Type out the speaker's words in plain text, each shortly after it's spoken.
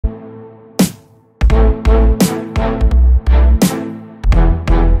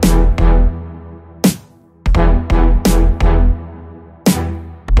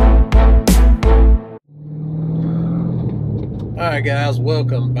Alright guys,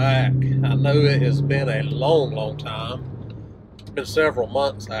 welcome back. I know it has been a long time. It's been several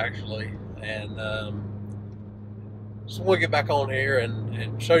months actually, and just want to get back on here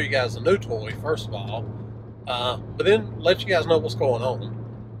and show you guys a new toy first of all, but then let you guys know what's going on.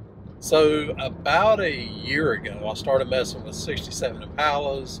 So about a year ago I started messing with 67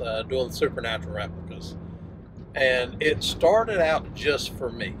 Impalas, doing supernatural replicas, and it started out just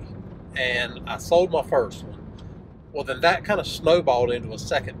for me, and I sold my first one. Well, then that kind of snowballed into a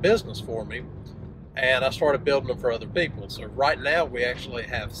second business for me, and I started building them for other people. So right now we actually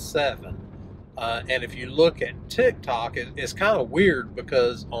have 7. And if you look at TikTok, it's kind of weird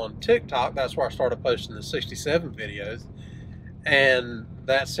because on TikTok, that's where I started posting the 67 videos. And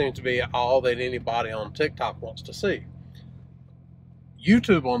that seems to be all that anybody on TikTok wants to see.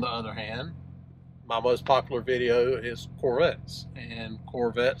 YouTube, on the other hand, my most popular video is Corvettes. And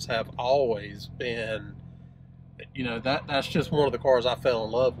Corvettes have always been, you know, that's just one of the cars I fell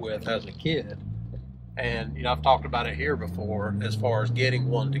in love with as a kid. And, you know, I've talked about it here before as far as getting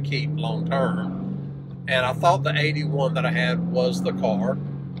one to keep long term. And I thought the 81 that I had was the car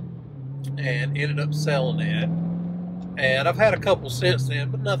and ended up selling it. And I've had a couple since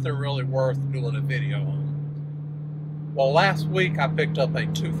then, but nothing really worth doing a video on. Well, last week I picked up a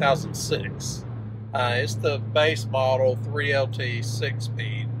 2006. It's the base model 3LT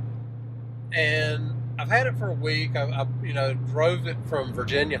 6-speed. And I've had it for a week. I you know, drove it from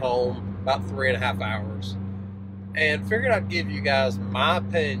Virginia home about 3.5 hours and figured I'd give you guys my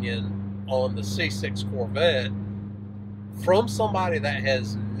opinion on the C6 Corvette from somebody that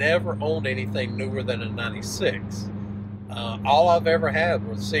has never owned anything newer than a 96. All I've ever had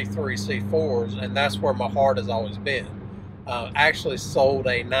were C3, C4s, and that's where my heart has always been. Actually sold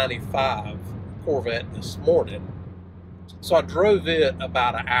a 95 Corvette this morning. So I drove it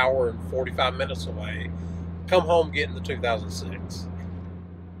about an hour and 45 minutes away, come home getting the 2006.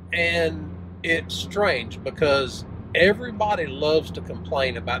 And it's strange because everybody loves to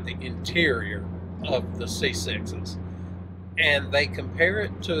complain about the interior of the C6s. And they compare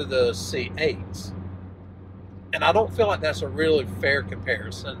it to the C8s. And I don't feel like that's a really fair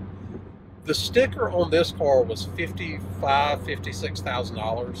comparison. The sticker on this car was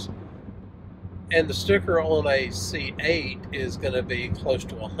 $56,000. And the sticker on a C8 is going to be close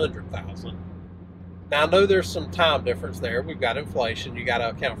to $100,000. Now I know there's some time difference there. We've got inflation. You got to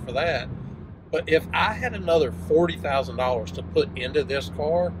account for that. But if I had another $40,000 to put into this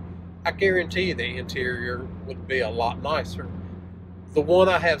car, I guarantee you the interior would be a lot nicer. The one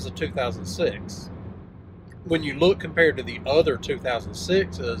I have is a 2006. When you look compared to the other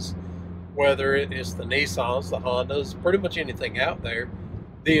 2006s, whether it is the Nissans, the Hondas, pretty much anything out there,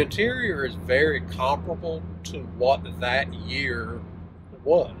 the interior is very comparable to what that year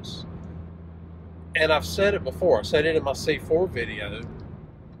was. And I've said it before, I said it in my C4 video,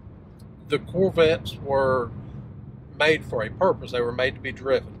 the Corvettes were made for a purpose. They were made to be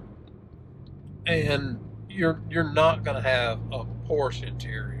driven. And you're not going to have a Porsche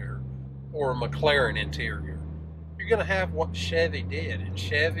interior or a McLaren interior. You're going to have what Chevy did. And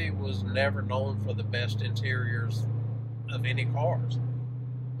Chevy was never known for the best interiors of any cars.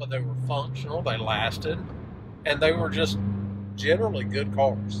 But they were functional, they lasted, and they were just generally good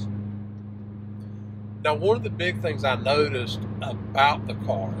cars. Now, one of the big things I noticed about the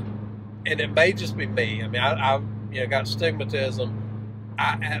car, and it may just be me, I mean, I you know, got stigmatism.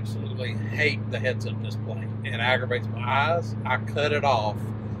 I absolutely hate the heads-up display. It aggravates my eyes. I cut it off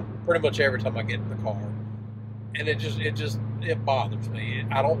pretty much every time I get in the car. And it bothers me.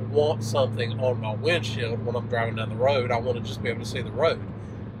 I don't want something on my windshield when I'm driving down the road. I want to just be able to see the road.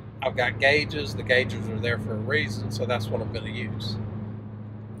 I've got gauges. The gauges are there for a reason, so that's what I'm going to use.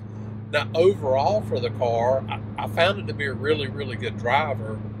 Now, overall for the car, I found it to be a really good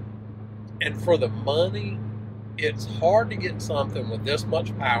driver. And for the money, it's hard to get something with this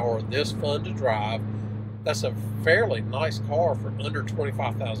much power, this fun to drive. That's a fairly nice car for under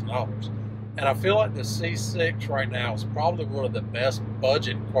 $25,000. And I feel like the C6 right now is probably one of the best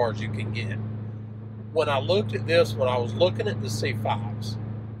budget cars you can get. When I looked at this, when I was looking at the C5s,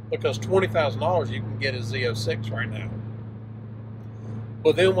 because $20,000 you can get a Z06 right now.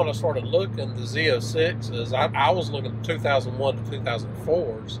 But then when I started looking, the Z06s, I was looking at 2001 to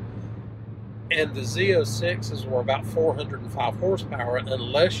 2004s, and the Z06s were about 405 horsepower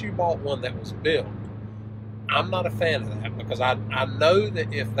unless you bought one that was built. I'm not a fan of that because I know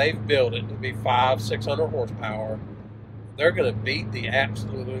that if they've built it to be 500-600 horsepower, they're going to beat the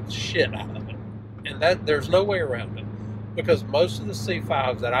absolute shit out of it. And that there's no way around it. Because most of the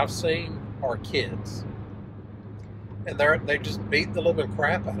C5s that I've seen are kids. And they just beat the living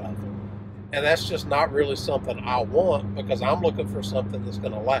crap out of them. And that's just not really something I want, because I'm looking for something that's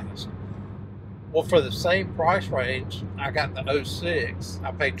going to last. Well, for the same price range, I got the 06.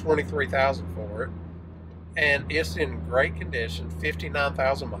 I paid $23,000 for it, and it's in great condition,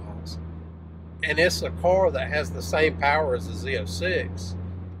 59,000 miles. And it's a car that has the same power as the Z06.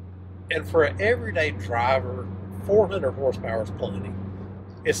 And for an everyday driver, 400 horsepower is plenty.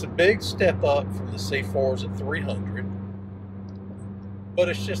 It's a big step up from the C4s at 300, but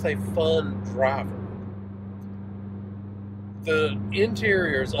it's just a fun driver. The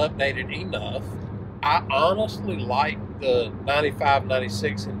interior is updated enough. I honestly like the 95,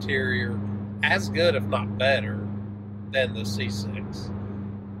 96 interior as good, if not better, than the C6.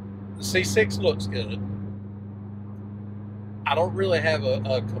 The C6 looks good. I don't really have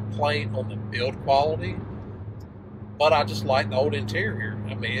a complaint on the build quality, but I just like the old interior.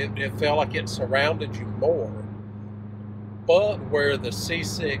 I mean, it felt like it surrounded you more. But where the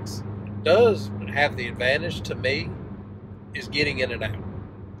C6 does have the advantage to me is getting in and out.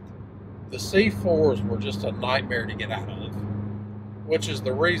 The C4s were just a nightmare to get out of, which is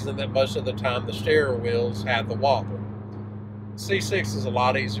the reason that most of the time the steering wheels had the wobble. C6 is a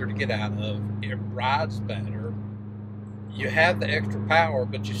lot easier to get out of. It rides better. You have the extra power,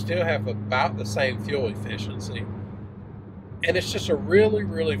 but you still have about the same fuel efficiency. And it's just a really,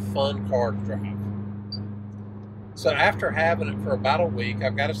 really fun car to drive. So after having it for about a week,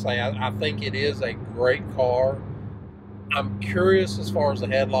 I've got to say, I think it is a great car. I'm curious as far as the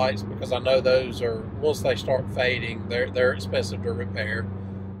headlights, because I know those are, once they start fading, they're expensive to repair.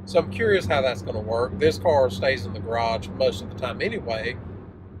 So I'm curious how that's going to work. This car stays in the garage most of the time anyway,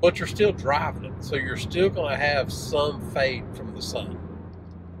 but you're still driving it, so you're still going to have some fade from the sun.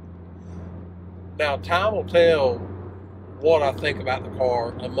 Now, time will tell what I think about the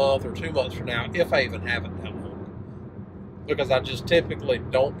car a month or 2 months from now, if I even have it that long, because I just typically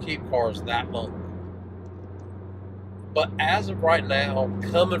don't keep cars that long. But as of right now,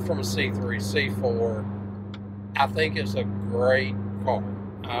 coming from a C3, C4, I think it's a great car.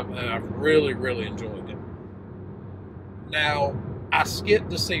 I've really, really enjoyed it. Now, I skipped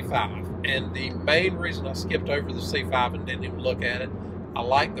the C5, and the main reason I skipped over the C5 and didn't even look at it, I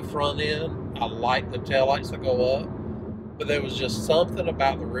like the front end, I like the taillights that go up, but there was just something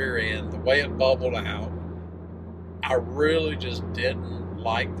about the rear end, the way it bubbled out. I really just didn't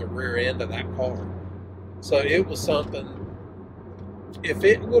like the rear end of that car. So it was something, if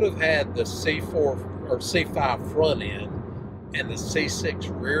it would have had the C4 or C5 front end and the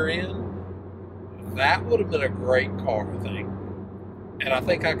C6 rear end, that would have been a great car, I think. And I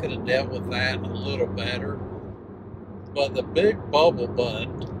think I could have dealt with that a little better. But the big bubble butt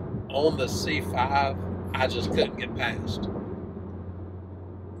on the C5, I just couldn't get past.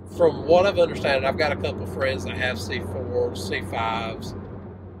 From what I've understood, I've got a couple of friends that have C4s, C5s,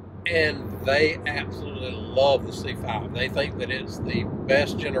 and they absolutely love the C5. They think that it's the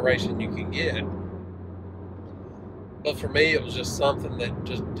best generation you can get. But for me, it was just something that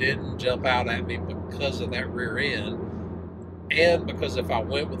just didn't jump out at me because of that rear end. And because if I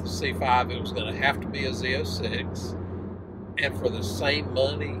went with the C5, it was going to have to be a Z06. And for the same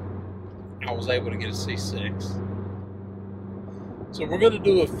money, I was able to get a C6. So we're going to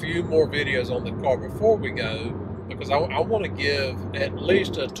do a few more videos on the car before we go, because I want to give at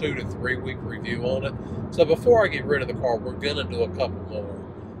least a 2 to 3 week review on it. So before I get rid of the car, we're going to do a couple more.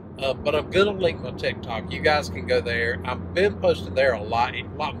 But I'm going to link my TikTok. You guys can go there. I've been posting there a lot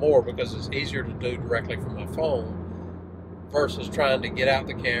more because it's easier to do directly from my phone versus trying to get out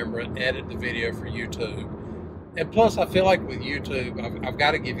the camera and edit the video for YouTube. And plus, I feel like with YouTube, I've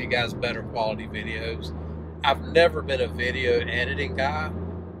got to give you guys better quality videos. I've never been a video editing guy.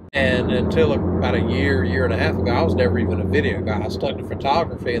 And until about a year and a half ago, I was never even a video guy. I stuck to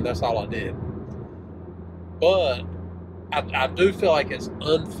photography, and that's all I did. But I do feel like it's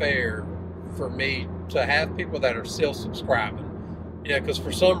unfair for me to have people that are still subscribing. You know, because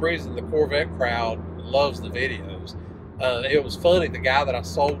for some reason, the Corvette crowd loves the videos. It was funny, the guy that I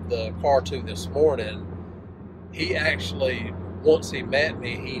sold the car to this morning, he actually, once he met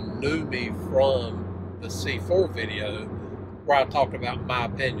me, he knew me from the C4 video where I talked about my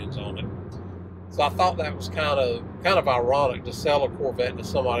opinions on it. So I thought that was kind of ironic to sell a Corvette to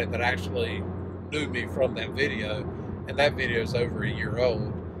somebody that actually knew me from that video, and that video is over a year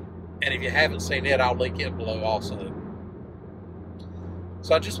old. And if you haven't seen it, I'll link it below also.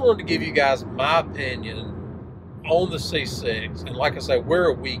 So I just wanted to give you guys my opinion on the C6, and like I say, we're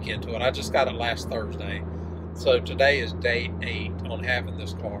a week into it. I just got it last Thursday, so today is day 8 on having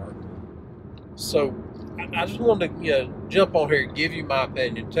this car. So I just wanted to jump on here and give you my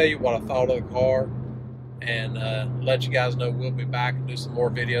opinion, tell you what I thought of the car, and let you guys know we'll be back and do some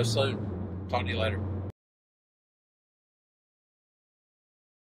more videos soon. Talk to you later.